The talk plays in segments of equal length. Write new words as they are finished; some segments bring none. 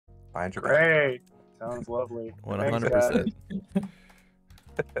Behind your back. Great. Sounds lovely. 100%.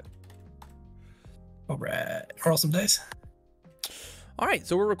 All right. Roll some dice. All right,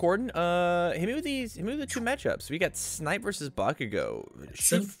 so we're recording. Hit me with the two matchups. We got Snipe versus Bakugo.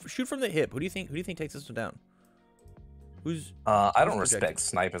 Shoot from the hip. Who do you think takes this one down? Who's? I don't respect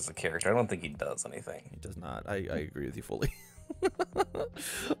Snipe as a character. I don't think he does anything. He does not. I agree with you fully.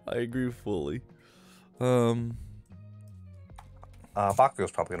 I agree fully. Bakugo's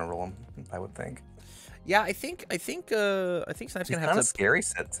probably gonna roll him. I would think. Yeah, I think Snipe's gonna have a to. Scary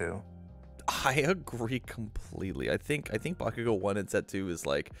set too. I agree completely. I think Bakugo 1 and set 2 is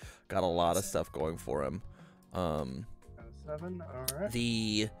like got a lot of stuff going for him. 7. All right.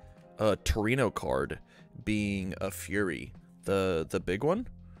 The Torino card being a Fury, the big one.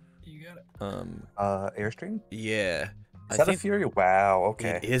 You got it. Airstream. Yeah. Is that a Fury? Wow.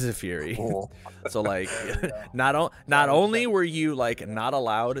 Okay. It is a Fury. Cool. So like, not only were you like not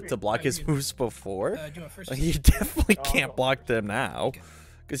allowed to block his moves before, you definitely can't block them now.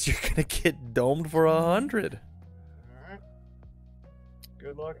 Because you're gonna get domed for 100. Alright.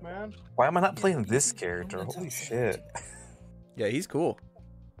 Good luck, man. Why am I not playing this character? Holy shit. Yeah, he's cool.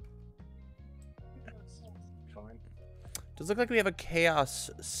 Fine. Does look like we have a Chaos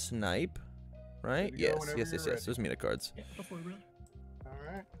Snipe, right? Yes. Those Mina cards. Yeah, go for it, bro.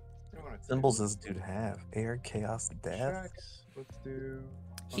 Alright. Symbols does dude have? Air, Chaos, Death? Let's do...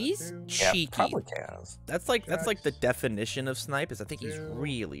 He's cheeky. Yeah, probably Chaos. That's like the definition of Snipe. Is I think he's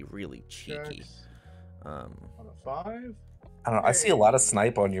really cheeky. On a 5. I don't know. I see a lot of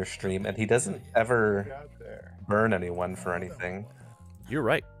Snipe on your stream, and he doesn't ever burn anyone for anything. You're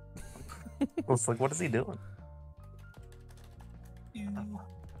right. It's like, what is he doing?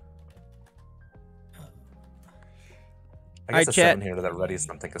 I guess a 7 here to that ready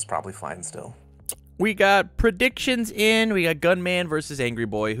something is probably fine still. We got predictions in. We got Gunman versus Angry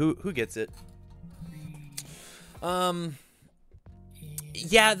Boy. Who gets it?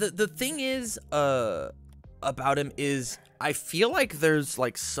 Yeah, the thing is about him is I feel like there's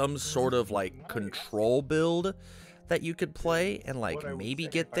like some sort of like control build that you could play and like maybe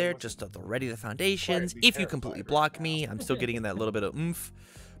get there just to ready the foundations. If you completely block me, I'm still getting in that little bit of oomph.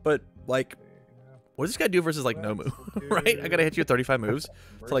 But like, what does this guy do versus like Nomu? Right? I gotta hit you with 35 moves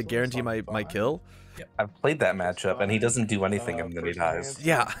to like guarantee my kill. I've played that matchup, and he doesn't do anything, and then he dies.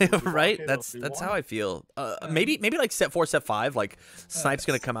 Yeah, right. That's how I feel. Maybe like set 4, set 5, like Snipe's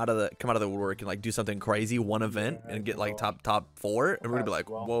gonna come out of the woodwork and like do something crazy one event and get like top 4, and we're gonna be like,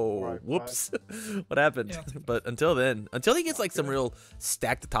 whoa, whoops, what happened? But until then, until he gets like some real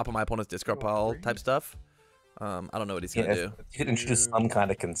stack the top of my opponent's discard pile type stuff, I don't know what he's gonna do. You could introduce some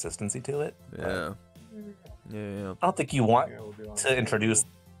kind of consistency to it. Yeah. I don't think you want to introduce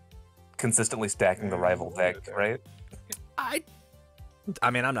consistently stacking the rival deck, right? I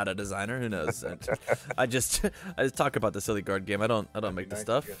mean, I'm not a designer. Who knows? I just talk about the silly card game. I don't make the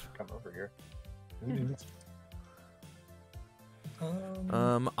stuff. Come over here.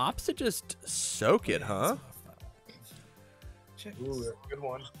 Ops to just soak it, huh? Ooh, good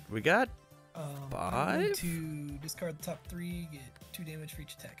one. We got 5 to discard the top 3, get 2 damage for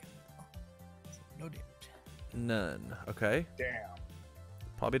each attack. So no damage. None. Okay. Damn.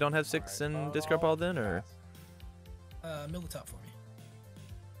 Probably don't have 6 in discard pile then, or Mill the top for me.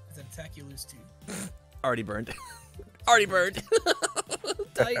 As an attack, you lose 2. already burned. Already burned.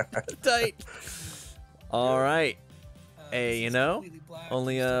 tight. All right. Hey, you know,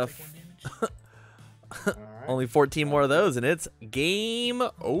 only only 14 more of those, and it's game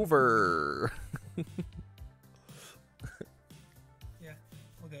over. Yeah,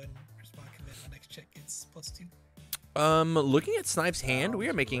 we'll go ahead and respond commit. My next check gets +2. Looking at Snipe's hand, we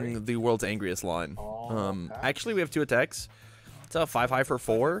are making the world's angriest line. Actually, we have 2 attacks. It's a 5 for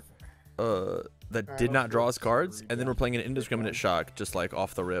 4. That did not draw us cards, and then we're playing an indiscriminate shock, just like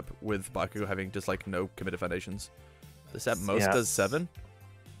off the rip, with Bakugo having just like no committed foundations. This at most does 7.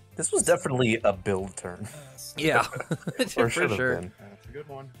 This was definitely a build turn. Yeah, or for sure. Been. That's a good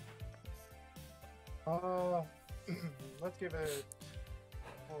one. Let's give it a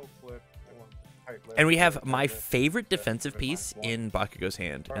full flip. And we have my favorite defensive piece in Bakugo's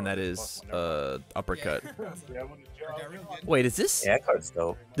hand, and that is uppercut. Wait, is this? Yeah, card's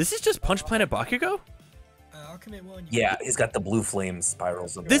dope. This is just Punch Planet Bakugo? I'll commit 1. Yeah, he's got the blue flame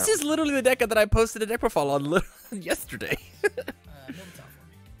spirals. In this there. is literally the deck that I posted a deck profile on yesterday.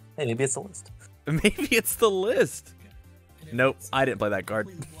 Hey, maybe it's a list. Maybe it's the list. Nope, I didn't play that card.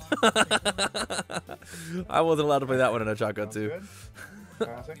 I wasn't allowed to play that one in a Chaco too. 2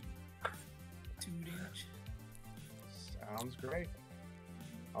 damage. Sounds great.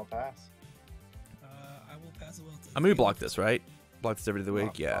 I'll pass. I will pass as well. I'm gonna block this, right? Block this every other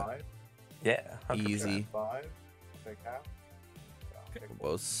week. Yeah. Yeah. 100%. Easy. 5. Take half.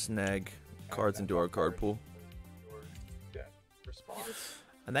 We'll both snag cards into our card pool.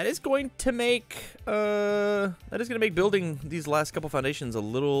 And that is going to make building these last couple foundations a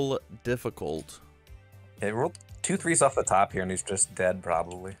little difficult. Yeah, he rolled 2 3s off the top here, and he's just dead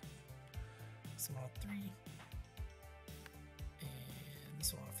probably. Small 3. And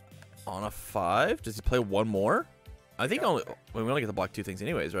this one On a 5? Does he play one more? I think we only get to block 2 things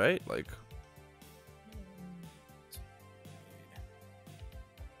anyways, right? Like,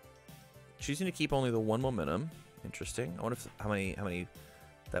 choosing to keep only the 1 momentum. Interesting. I wonder if how many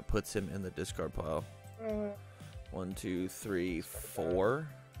that puts him in the discard pile. 1, 2, 3, 4. I mean,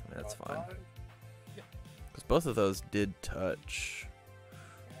 that's fine. Because both of those did touch.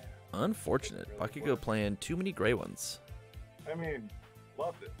 Unfortunate. Bakugo playing too many gray ones. I mean,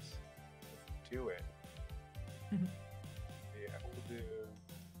 love this. Let's do it. Yeah, we'll do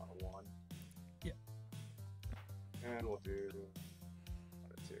on a 1. Yeah. And we'll do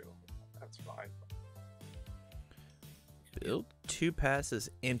on a 2. That's fine. Build 2 passes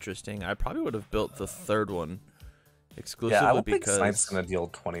interesting. I probably would have built the 3rd one exclusively Yeah, I would think because Snipe's gonna deal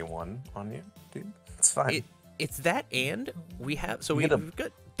 21 on you, dude. It's fine. It's that, and we have we've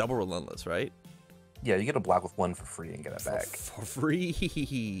got double relentless, right? Yeah, you get a block with 1 for free and get it back. For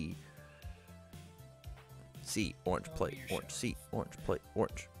free. C, orange plate, orange, C, orange plate,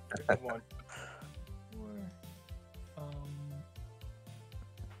 orange. Good one. I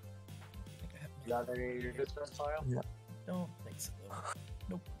think I have You got any discard pile? Yeah. Don't think so.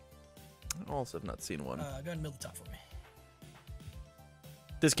 Nope. I also have not seen one. Go ahead and build the top for me.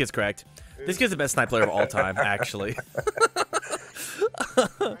 This kid's cracked. This kid's the best snipe player of all time, actually.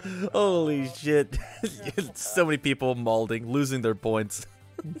 Holy shit. So many people malding, losing their points.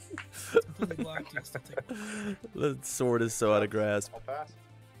 Completely blocked. You'll still take one. The sword is so out of grasp. I'll pass.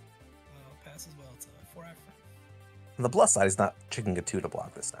 Pass as well. It's a 4 after. On the plus side, he's not chicken a 2 to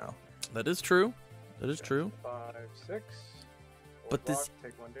block this now. That is true. That is true. 5, 6. But this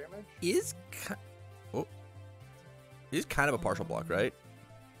take 1 damage. is kind of a partial block, right?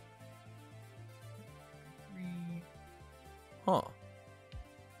 3. Huh.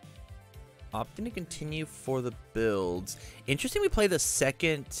 Opting to continue for the builds. Interesting we play the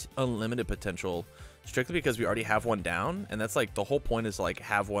second unlimited potential strictly because we already have one down, and that's like the whole point is like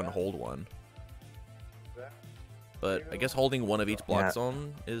have one, hold one. But I guess holding one of each block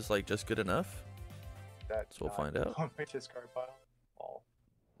zone is like just good enough. So we'll find out. On my discard pile. All.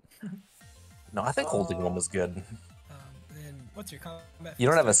 No, I think holding 1 was good. Then what's your combat? You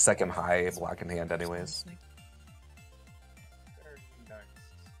don't have a second high block in hand anyways. Very nice.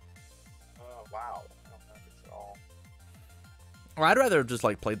 Wow. I don't have this at all. Or I'd rather have just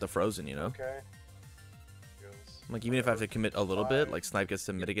like played the frozen, you know? Okay. Like even if I have to commit a little bit, like Snipe gets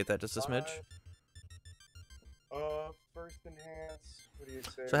to mitigate that just a smidge. First enhance. What do you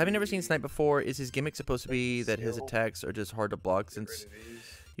say? So having never seen Snipe before, is his gimmick supposed to be that his attacks are just hard to block since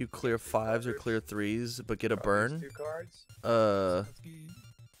you clear 5s or clear 3s but get a burn? I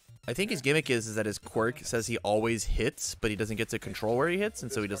think his gimmick is that his quirk says he always hits, but he doesn't get to control where he hits,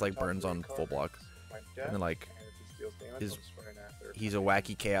 and so he just like burns on full block. And then like he's a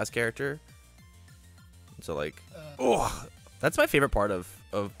wacky chaos character. So like, oh, that's my favorite part of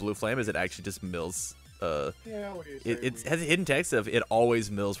Blue Flame is it actually just mills. It has a hidden text of it always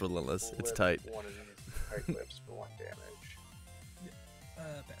mills relentless. It's tight.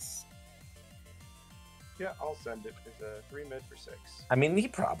 Pass. Yeah, I'll send it. It's a 3 mid for 6. I mean, he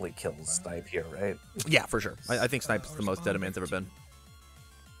probably kills Snipe here, right? Yeah, for sure. I think Snipe's the most dead a man's ever been.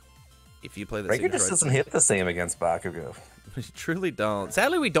 If you play the Breaker just doesn't hit the same against Bakugo. We truly don't.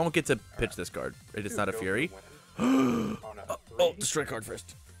 Sadly, we don't get to pitch this card. It is not a Fury. Oh, destroy card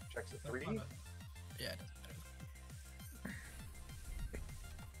first. Checks a 3. Yeah, it doesn't.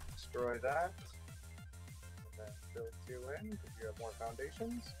 Destroy that. And then build 2 in because you have more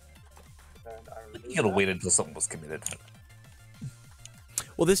foundations. And I You could have waited until something was committed.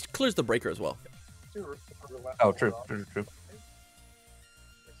 Well, this clears the breaker as well. Oh, true. 3, 4.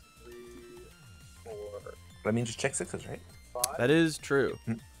 I mean, just check 6s, right? 5. That is true.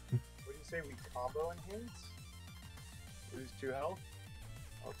 What do you say we combo enhance? Lose 2 health.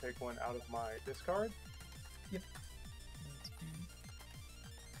 I'll take 1 out of my discard. Yep.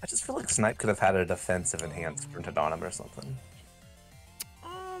 I just feel like Snipe could have had a defensive enhance printed on him or something.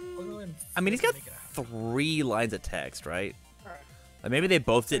 I mean, he's got 3 lines of text, right? Alright. Like maybe they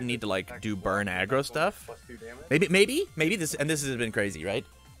both didn't need to like do burn aggro stuff. Plus 2 damage. Maybe this has been crazy, right?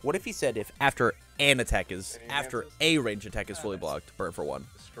 What if he said if after a range attack is fully blocked, burn for 1,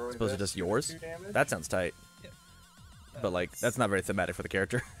 as opposed to just yours? That sounds tight. but like that's not very thematic for the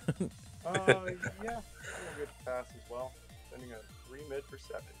character. Yeah, I'm a good pass as well. Sending a 3 mid for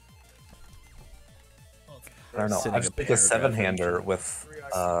 7. Okay. I don't know. Sending I a just think a paragraph 7-hander in.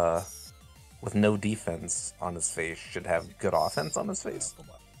 with no defense on his face should have good offense on his face.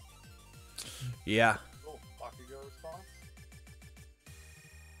 Yeah. Oh, Bakugo response.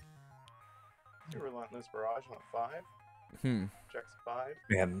 Relentless Barrage on a 5. Checks 5.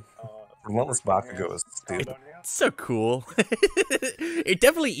 Man, Relentless Bakugo is stupid. It's so cool. It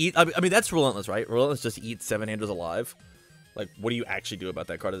definitely eats. I mean, that's Relentless, right? Relentless just eats 7-handers alive. Like, what do you actually do about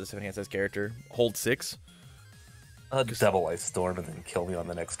that card as a 7-hand size character? Hold 6? Double Ice Storm and then kill me on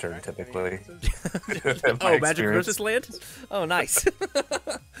the next turn, typically. Oh, Magic Versus Land? Oh, nice.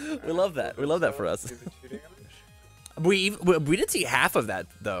 We love that. We love that for us. We did see half of that,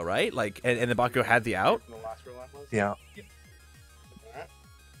 though, right? Like, and the Bakugo had the out? Yeah.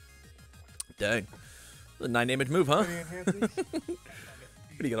 Dang. A 9 damage move, huh? What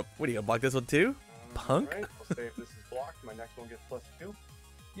are you gonna block this one too? Punk? Alright, we'll say if this is blocked, my next one gets +2.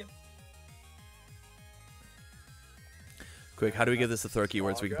 Yep. Quick, how do we give this a throw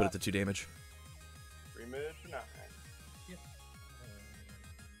keyword so we can put it to 2 damage? 3 mid for 9. Yep.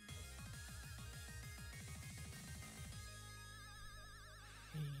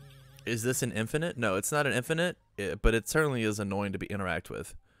 Is this an infinite? No, it's not an infinite, but it certainly is annoying to interact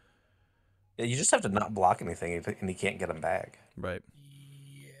with. Yeah, you just have to not block anything, and you can't get them back. Right.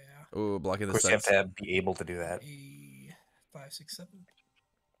 Yeah. Ooh, blocking Of the course, you have sets. to be able to do that. 5, 6, 7.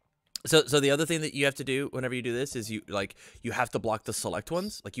 So the other thing that you have to do whenever you do this is you have to block the select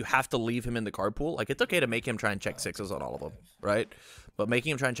ones. Like, you have to leave him in the card pool. Like, it's okay to make him try and check 6s on all of them, right? But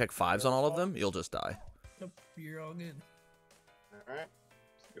making him try and check 5s on all of them, you'll just die. Nope, you're all good. Alright,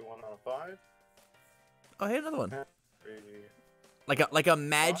 let's do 1 out of 5. Oh, hey, another one. 3. Like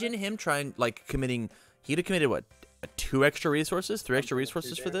imagine him trying, like, committing. He'd have committed what, 2 extra resources, 3 extra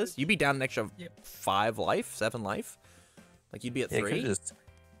resources for this. You'd be down an extra 5 life, 7 life. Like, you'd be at 3. Could have just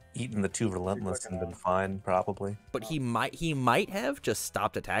eaten the 2 Relentless and been fine, probably. But he might have just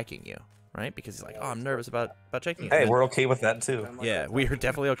stopped attacking you, right? Because he's like, oh, I'm nervous about checking you. Hey, we're okay with that too. Yeah, we are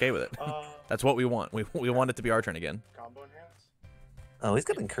definitely okay with it. That's what we want. We want it to be our turn again. Combo enhance. Oh, he's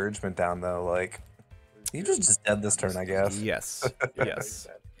got encouragement down though. Like, he just dead this turn, I guess. Yes. Yes.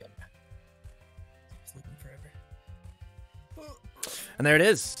 It's looking forever. And there it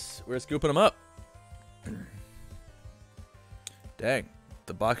is. We're scooping them up. Dang.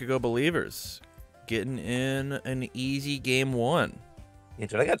 The Bakugo Believers getting in an easy game 1. Yeah,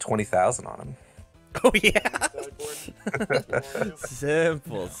 dude, I got 20,000 on him. Oh, yeah.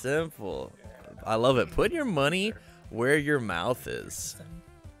 Simple. I love it. Put your money where your mouth is.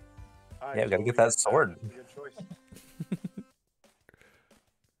 Yeah, we gotta get that sword. Good choice. I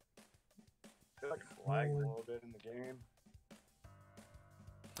feel like it's lagging a little bit in the game.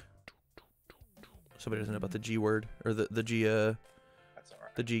 Somebody doesn't know about the G word or the G That's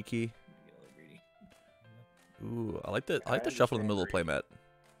alright. the G key. Ooh, I like the shuffle in the middle of the playmat.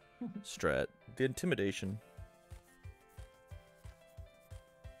 Strat. The intimidation.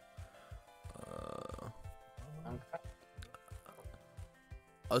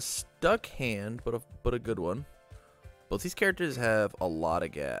 A stuck hand, but a good one. Both these characters have a lot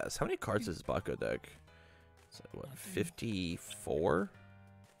of gas. How many cards is this Bakugo deck? It's like, what, 54?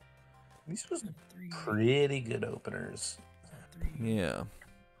 These are pretty good openers. Yeah.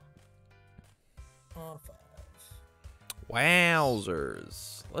 On 5.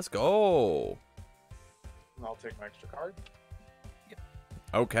 Wowzers. Let's go. I'll take my extra card.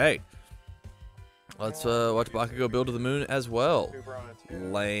 Okay. Let's watch Bakugo build to the moon as well. 2 brown and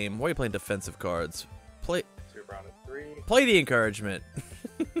 2. Lame. Why are you playing defensive cards? Play 2 brown and 3. play the encouragement.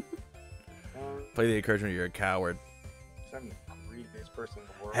 1. Play the encouragement, you're a coward. I'm the greediest person in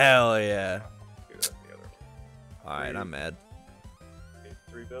the world. Hell yeah. Dude, that's the other one. Alright, I'm mad.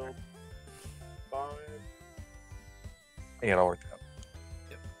 3 build. 5. I got all worked out.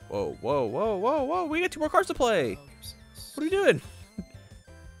 Whoa. We got 2 more cards to play. What are you doing?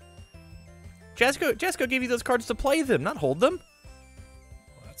 Jasco gave you those cards to play them, not hold them.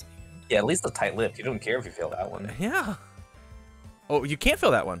 Oh, that's a hand. Yeah, at least a tight lip. You don't care if you fail that one. Yeah. Oh, you can't fill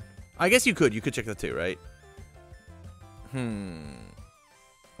that one. I guess you could. You could check that too, right?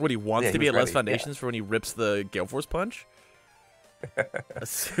 What, he wants Yeah, to he be was at less ready, foundations for when he rips the Gale Force punch?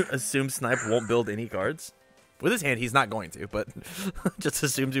 Assume Snipe won't build any cards? With his hand, he's not going to, but just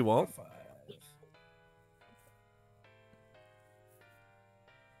assumes he won't. 5.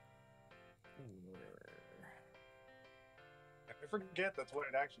 I forget that's what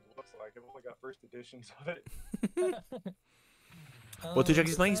it actually looks like. I've only got first editions of it. What two checks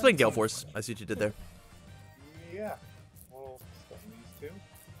he's playing? He's playing Gale Force. I see what you did there. Yeah. 2?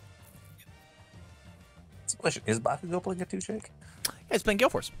 That's a question. Is Bakugo playing a 2-chick? Yeah, he's playing Gale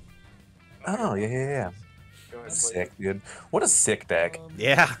Force. Oh, yeah. Go ahead, play Sick, dude. What a sick deck.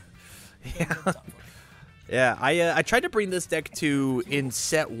 Yeah. Yeah. Yeah, I tried to bring this deck to in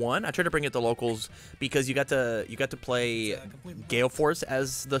set 1. I tried to bring it to locals because you got to play Gale Force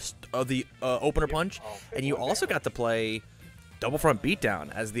as the opener punch, and you also got to play Double Front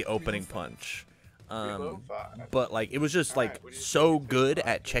Beatdown as the opening punch. But like it was just like so good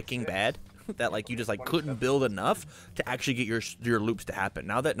at checking bad that like you just like couldn't build enough to actually get your loops to happen.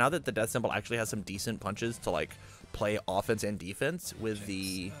 Now that the death symbol actually has some decent punches to like play offense and defense with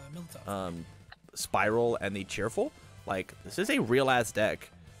the spiral and the cheerful, like this is a real ass deck.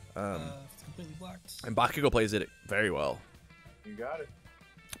 It's completely blocked. And Bakugo plays it very well. You got it.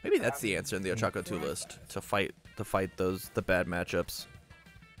 Maybe that's the answer in the Ochako 2 list to fight the bad matchups.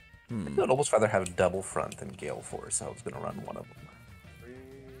 I'd almost rather have Double Front than Gale Force. I was going to run one of them.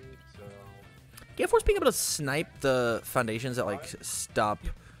 Gale Force being able to snipe the foundations that like stop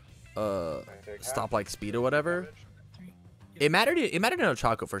like speed or whatever. It mattered in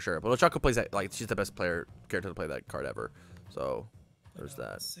Ochako for sure, but Ochako plays that like she's the best character to play that card ever. So there's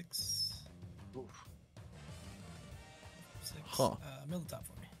that. 6. Oof. 6. Huh. Middle top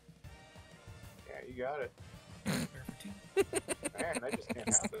for me. Yeah, you got it. Bear for 2. Man, I just can't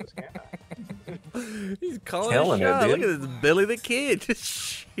have those, can I? He's calling Killing a it, shot. dude. Look at this Billy the Kid just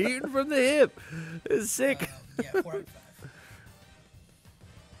shooting from the hip. It's sick. Yeah, 4 out of 5.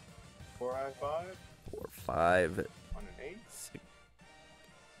 4 out of 5 4, 5. on an 8.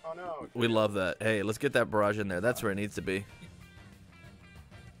 Oh no. We love that. Hey, let's get that barrage in there. That's where it needs to be.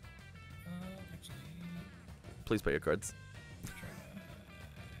 Actually, Please play your cards. try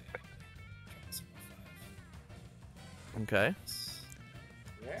Super 5. Okay.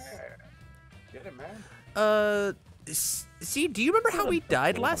 Yeah. Get it, man. See, do you remember how we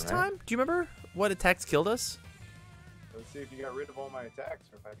died last right? time? Do you remember what attacks killed us? Let's see if you got rid of all my attacks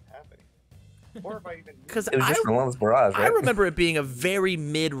or if I can have any. Or if I even need Because It was just Relentless Barrage, right? I remember it being a very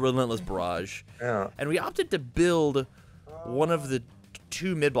mid-relentless barrage, Yeah. and we opted to build one of the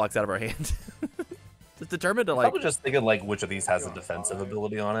 2 mid blocks out of our hand. It's determined to I like. was just thinking like which of these has a defensive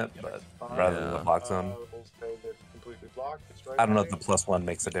ability on it, but rather than the block zone. completely blocked. I don't know if the +1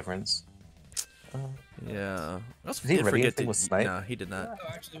 makes a difference. Yeah. I also Did he did ready forget anything to. with Snipe? No, he did not. Oh,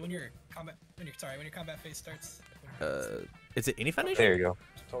 actually, when your combat phase starts. Is it any foundation? There you go.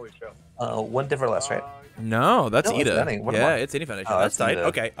 Totally chill. One different less, right? No, that's No, it's Ida. Benny. What am Yeah, I? it's any foundation. Oh, that's that's tight. Ida.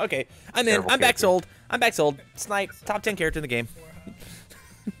 Okay, okay. I'm in. Terrible I'm back character. sold. I'm back sold. Snipe, top 10 character in the game.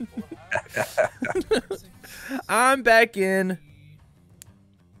 I'm back in.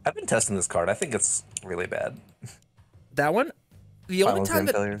 I've been testing this card. I think it's really bad. That one? The only Finals time Grand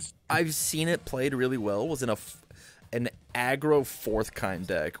that Failures. I've seen it played really well was in an aggro 4th kind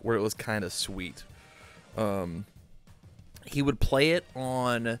deck where it was kind of sweet. He would play it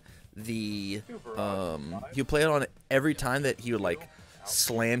on the he would play it on every time that he would like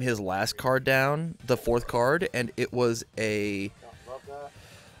slam his last card down, the 4th card, and it was a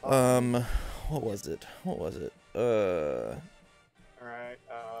what was it? Alright.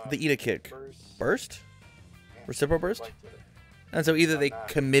 The Ida kick. Burst? Reciprocal burst? Like to- And so either they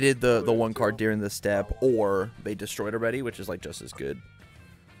committed the 1 card during the step, or they destroyed already, which is like just as good.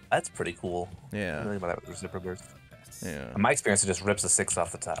 That's pretty cool. Yeah. Really about that with Reciprocal Burst. Yeah. In my experience, it just rips a 6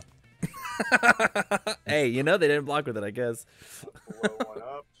 off the top. Hey, you know they didn't block with it, I guess. Blow one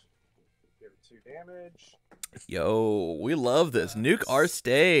up. Give it 2 damage. Yo, we love this. Nuke our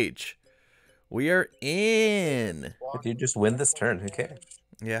stage. We are in. If you just win this turn, who cares?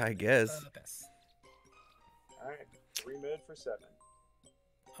 Yeah, I guess. Pass. Alright. 3 mid for 7.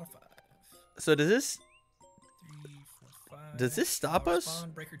 On 5. So does this 3, 4, 5. Does this stop Power us?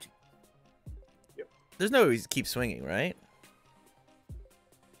 spawn, breaker 2. There's no way keep swinging, right?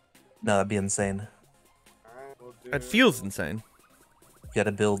 No, that'd be insane. Alright, we'll do. It feels insane. You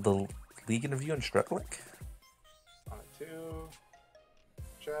gotta build the League interview and Strucklick. On a 2.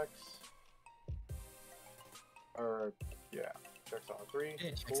 Checks. Or, yeah. Checks on a 3. Yeah,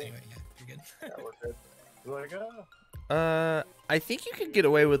 checks Cool. anyway. Yeah, you're good. Yeah, we're good. Like, I think you could get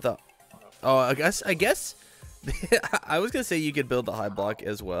away with the. Oh, I guess. I was gonna say you could build the high block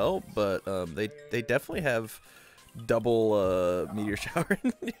as well, but they definitely have double meteor shower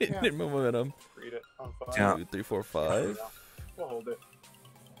in momentum. read it on 5. Yeah. 2, 3, 4, 5. We'll hold it.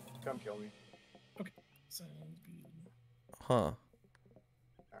 Come kill me. Sounds good. Huh. Alright,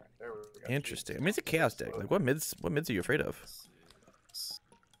 there we go. Interesting. I mean, it's a chaos deck. Like, what mids are you afraid of?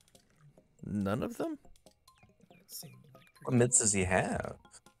 None of them. Seems like What mids does he have?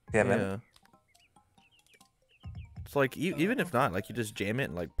 Do you have any? Yeah. It's like even if not, like you just jam it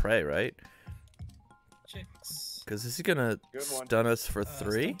and like pray, right? Chicks. Because this is gonna Good one. stun us for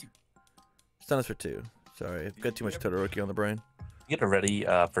 3. Stun 2. Stun us for 2. Sorry, I've got too much Todoroki on the brain. Get it ready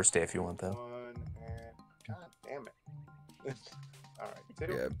first day if you want, though. One and God damn it. All right,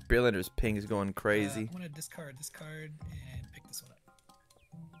 2. Yeah, Beerlander's ping is going crazy. I'm gonna discard this card and pick this one up.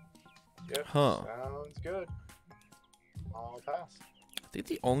 Yep. Huh. Sounds good. I'll pass. I think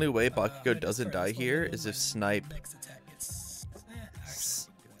the only way I'm Bakugo gonna doesn't discard die this one, here and is if my Snipe next attack gets.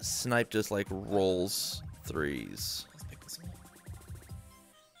 Actually, Snipe just like rolls 3s. let's pick this one up.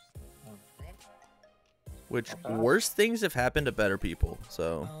 Which Okay. worse things have happened to better people.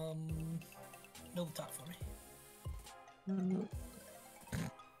 So Mill the top for me.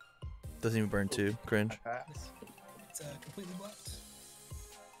 doesn't even burn 2. Cringe. Pass. It's completely blocked.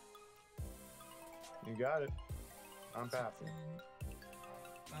 You got it. I'm passing.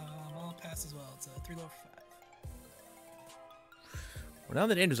 I'll pass as well. It's a 3 low for 5. We're now in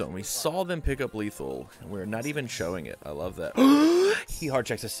the danger zone. We saw them pick up lethal, and we're not even showing it. I love that. He hard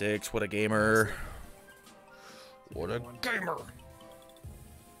checks a 6. What a gamer. What a gamer.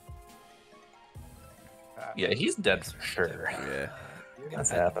 Pass. Yeah, he's dead for sure. Yeah.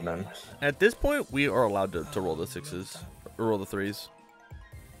 That's happening. At this point, we are allowed to roll the 6s. Or roll the 3s.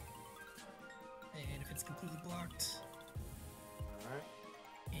 And if it's completely blocked, Alright.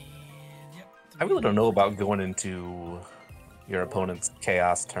 and yep. I really don't know about going into your opponent's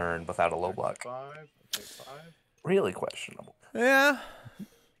chaos turn without a low block. 5. Okay, 5. Really questionable. Yeah.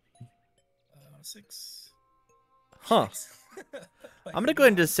 6. Huh. I'm gonna go ahead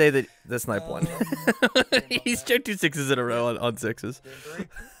and just say that the Snipe won. He's checked 2 6s in a row on 6s. Game 3.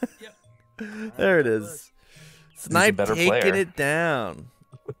 Yep. There it is. Snipe better taking player. it down.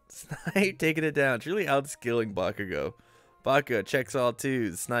 Snipe taking it down. Truly outskilling Bakugo. Bakugo checks all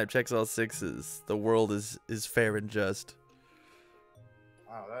 2s. Snipe checks all 6s. The world is fair and just.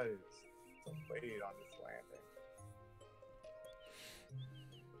 Wow, that is some weight on this landing.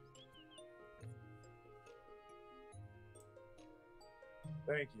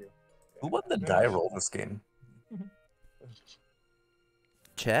 Thank you. Who won the die roll this game?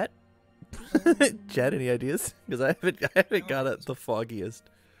 Chat? Chat, any ideas? Because I haven't got it the foggiest.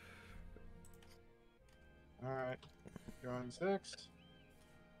 Alright. Going 6.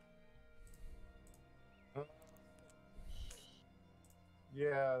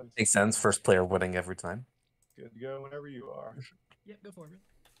 Yeah, it's Makes sense. First player winning every time. good to go whenever you are. Yep, go for it.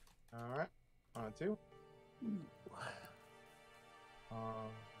 Alright. On 2. Um,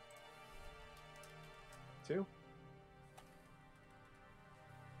 2.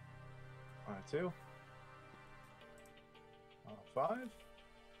 On 2. 5.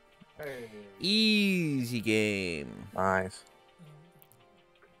 Hey. Easy game. Nice.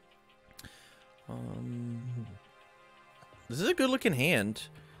 This is a good looking hand.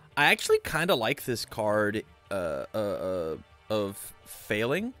 I actually kind of like this card of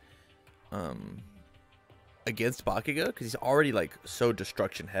failing against Bakugo because he's already like so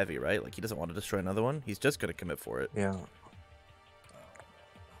destruction heavy, right? Like he doesn't want to destroy another one. He's just gonna commit for it. Yeah.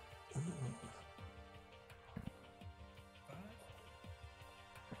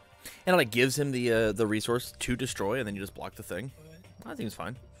 And it like gives him the resource to destroy, and then you just block the thing. I think it's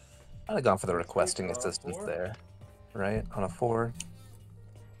fine. I'd have gone for the requesting assistance there, right? On a 4.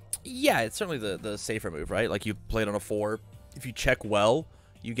 Yeah, it's certainly the safer move, right? Like you play it on a 4. If you check well,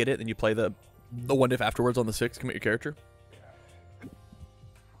 you get it, and you play the 1 diff afterwards on the 6. Commit your character.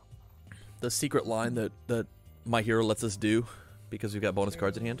 The secret line that my hero lets us do because we've got bonus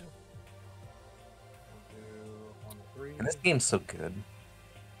cards in hand. On 3. And this game's so good.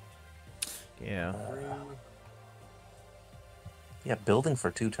 Yeah. 3. Yeah, building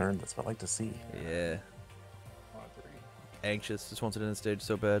for 2 turns. That's what I like to see. Yeah. On 3. Anxious. Just wants it in the stage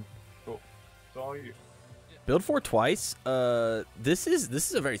so bad. Cool. It's all you. Build 4 twice. This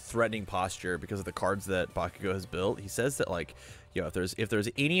is a very threatening posture because of the cards that Bakugo has built. He says that like, you know, if there's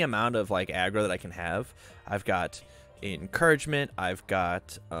any amount of like aggro that I can have, I've got encouragement, I've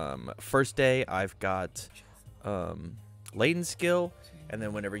got first day, I've got latent skill, and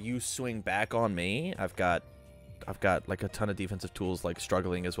then whenever you swing back on me, I've got like a ton of defensive tools like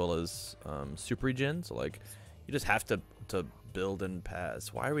struggling as well as super regen. So like you just have to build and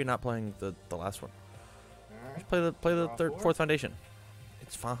pass. Why are we not playing the last one? Just play the fourth foundation.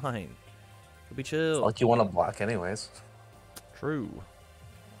 It's fine. It'll be chill. It's like you want to block anyways. True.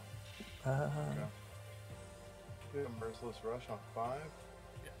 Do a merciless rush on 5.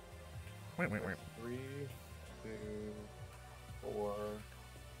 Wait. 3, 2, 4.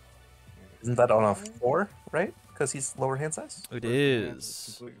 Isn't that on a 4, right? Because he's lower hand size? It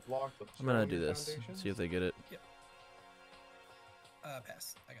is. Completely blocked. I'm gonna do this. See if they get it. Yep.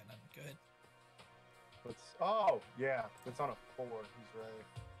 Pass. I got none. Go ahead. Oh, yeah. It's on a 4. He's right.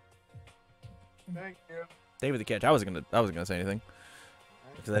 Thank you. David the catch. I wasn't gonna say anything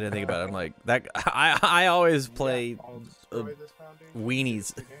because I didn't think about it. I'm like that. I always play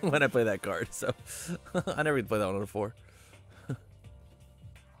weenies when I play that card, so I never even play that one on a 4.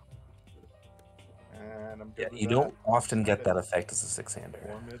 And I'm Yeah, good with you that. don't often get that effect as a 6-hander.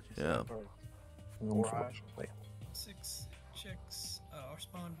 Yeah. Unfortunately. 6 checks. Our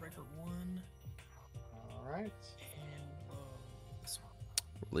spawn breaker 1. All right. And this one.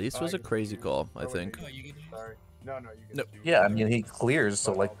 Release was a crazy call, I think. Oh, you get to use. Sorry. No, you get Nope. to use Yeah, I it. mean, he clears,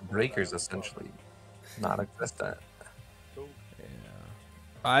 so like the breaker's essentially non-existent. Cool. Yeah.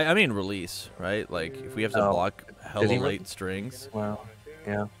 I mean release, right? Like if we have to Oh. block Did hella he late strings Well,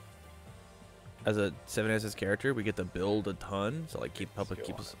 yeah. as a 7SS character, we get to build a ton, so like keeps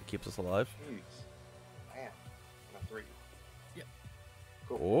us alive. Jeez. Man. On a 3. Yep.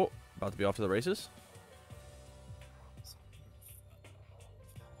 Cool. Oh, about to be off to the races.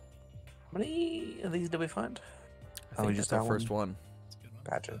 How many of these did we find? I think we just just our got first one. That's a good one.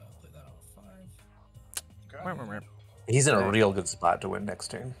 Gotcha. Play that on a 5. Okay. He's in a Okay. real good spot to win next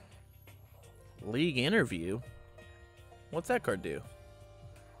turn. League interview. What's that card do?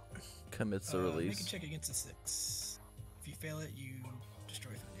 Commits the Make a release. check against a 6. If you fail it, you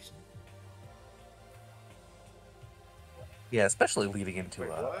destroy foundation. Yeah, especially leading into Wait,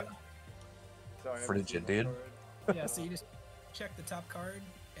 what? Sorry, I haven't frigid, seen that dude. card. Yeah, so you just check the top card,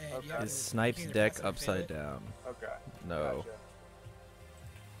 and Okay. you have Is to Snipe's either deck pass it or fail upside it. down? Okay. No. Gotcha.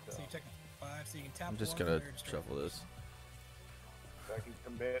 So you check 5, so you can tap I'm just one gonna or destroy shuffle this. So I can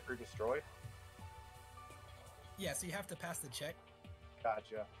commit or destroy. Yeah, so you have to pass the check,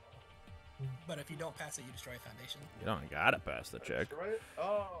 Gotcha. but if you don't pass it, you destroy foundation. You don't gotta pass the check. Destroy it?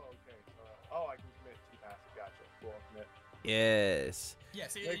 Oh, okay. I can commit 2 passes. Gotcha. Cool. I'll commit. Yes. Yeah,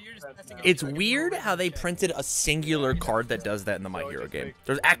 so Makes you're just sense passing now. it. It's You're like, weird no how they check. printed a singular card that does that in the My So it Hero just game. makes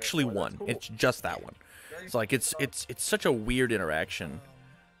There's you commit actually more. That's one. cool. It's just that one. Very So like it's such a weird interaction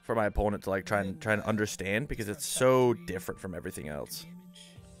for my opponent to like try and understand because it's so different from everything else.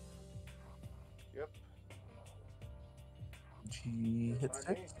 Yep. G hit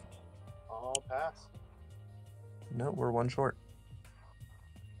 6. I'll pass. No, we're one short.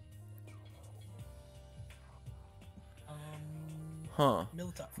 Huh.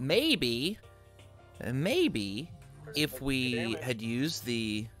 Militop. Maybe if we had used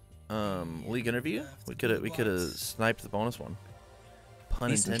the league interview, we could have sniped the bonus one. Pun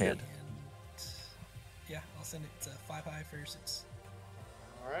Decent intended. chance. Yeah, I'll send it to 5 high for 6.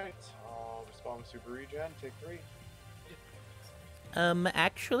 Alright. I'll respond with Super Regen. Take 3.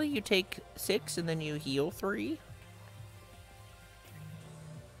 Actually, you take 6 and then you heal 3.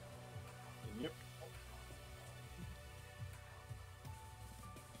 Yep.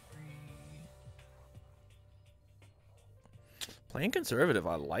 3. Playing conservative,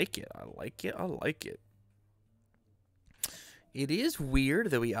 I like it. I like it. It is weird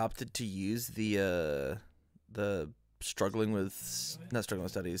that we opted to use the struggling with not struggling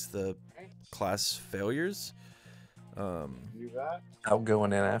with studies, the class failures. Do that. Out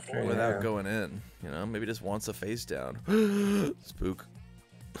going in after. Without yeah. going in, you know, maybe just wants a face down. Spook.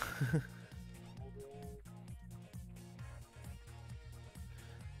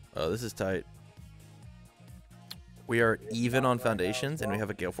 Oh, this is tight. We are even on foundations, and we have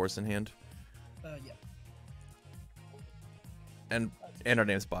a Gale Force in hand, Yeah. and our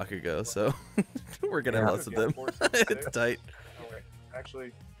name's Bakugo, so we're gonna have Yeah. lots of them. It's tight. Oh, wait.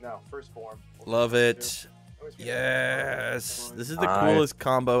 Actually, no. First form. Love it. Yes, this is the coolest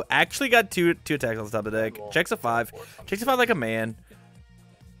combo. Actually, got two attacks on the top of the deck. Checks a 5. Checks a 5 like a man.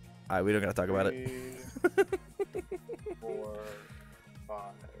 All right, we don't gotta talk about it. 3, 4,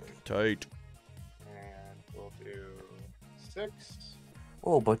 5, Tight. and we'll do 6.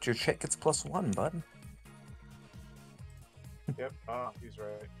 Oh, but your check gets +1, bud. Yep. He's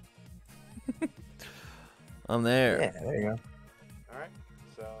right. I'm there. Yeah, there you go. All right.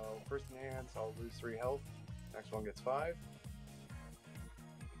 So first in hand, so I'll lose 3 health. Next one gets 5.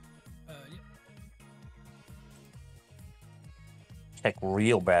 Yeah. Check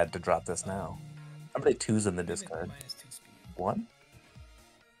real bad to drop this now. How many 2s in the discard? -2 speed. 1?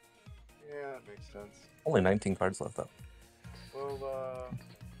 Yeah, that makes sense. Only 19 cards left though. We'll blow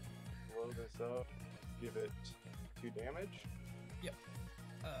this up. Give it 2 damage.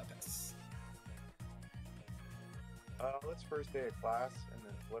 Pass. Let's first day of class and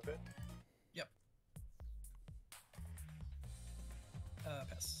then flip it.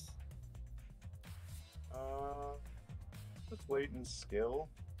 Pass. Let's wait and skill.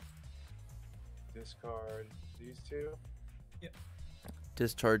 Discard these 2.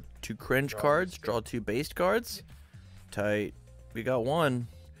 Discard 2 cringe cards. Draw 2 based cards. Tight. We got one.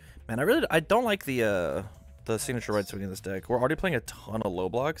 Man, I don't like the signature right swing in this deck. We're already playing a ton of low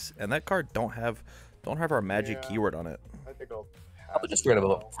blocks, and that card don't have our magic keyword on it. I think I'll pass. I was just worried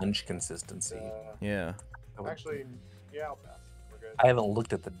about punch consistency. Yeah. Actually, yeah, I'll pass. We're good. I haven't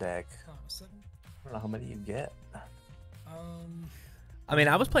looked at the deck. Oh, 7. I don't know how many you get. I mean,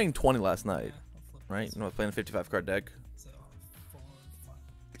 I was playing 20 last night, Yeah, I'll flip right? this. You know, I was playing a 55 card deck. So 4,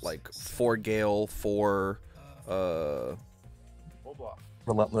 5, Like 6, 4 Gale, 4 Full block.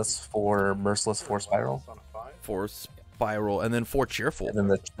 Relentless, 4 Merciless, 4 Spiral. On a 5. 4 Spiral, and then 4 Cheerful. And then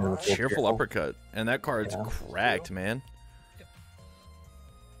the full Cheerful uppercut. And that card's Yeah. cracked, man.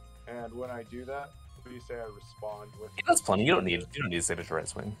 And when I do that, what do you say I respond with? Yeah, that's plenty. You don't need signature right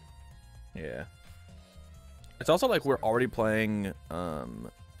swing. Yeah. It's also like we're already playing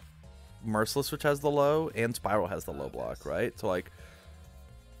Merciless, which has the low, and Spiral has the low block, right? So like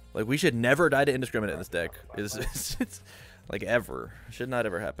we should never die to Indiscriminate in this deck. It's like ever. Should not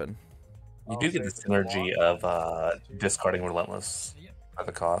ever happen. You do get the synergy of discarding Relentless Yep. at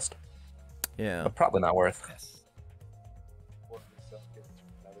the cost, Yeah. but probably not worth. Yes. What myself gets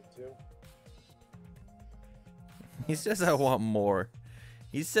another 2. He says I want more.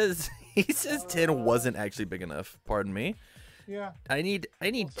 He says 10 wasn't actually big enough. Pardon me. Yeah. I need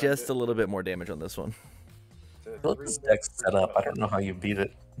just a little bit more damage on this one. I feel like this deck's set up. I don't know how you beat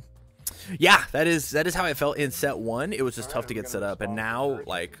it. Yeah, that is how I felt in set 1. It was just tough to get set up, and now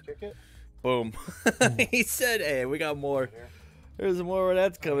like boom. He said, "Hey, we got more. There's more where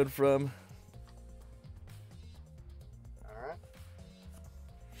that's coming from." Alright.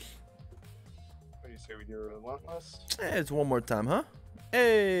 What do you say we do Relentless? It's one more time, huh?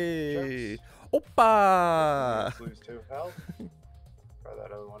 Hey, Oppa! Lose 2 health. Try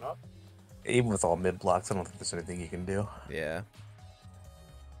that other one up. Even with all mid blocks, I don't think there's anything you can do. Yeah.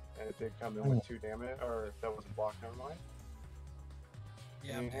 And it did come in with 2 damage, or if that wasn't blocked, never mind.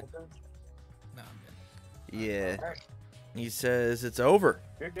 Yeah, I'm Any good. answers? No, I'm good. Yeah. Alright. He says it's over,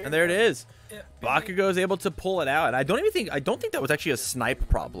 Good game. and there it is. Yeah. Bakugo is able to pull it out, and I don't think that was actually a snipe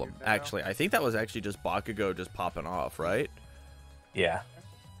problem. Actually, I think that was actually just Bakugo just popping off, right? Yeah.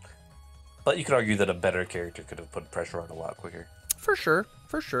 But you could argue that a better character could have put pressure on a lot quicker. For sure,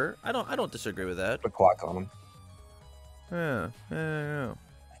 for sure. I don't disagree with that. Put clock on him. Yeah.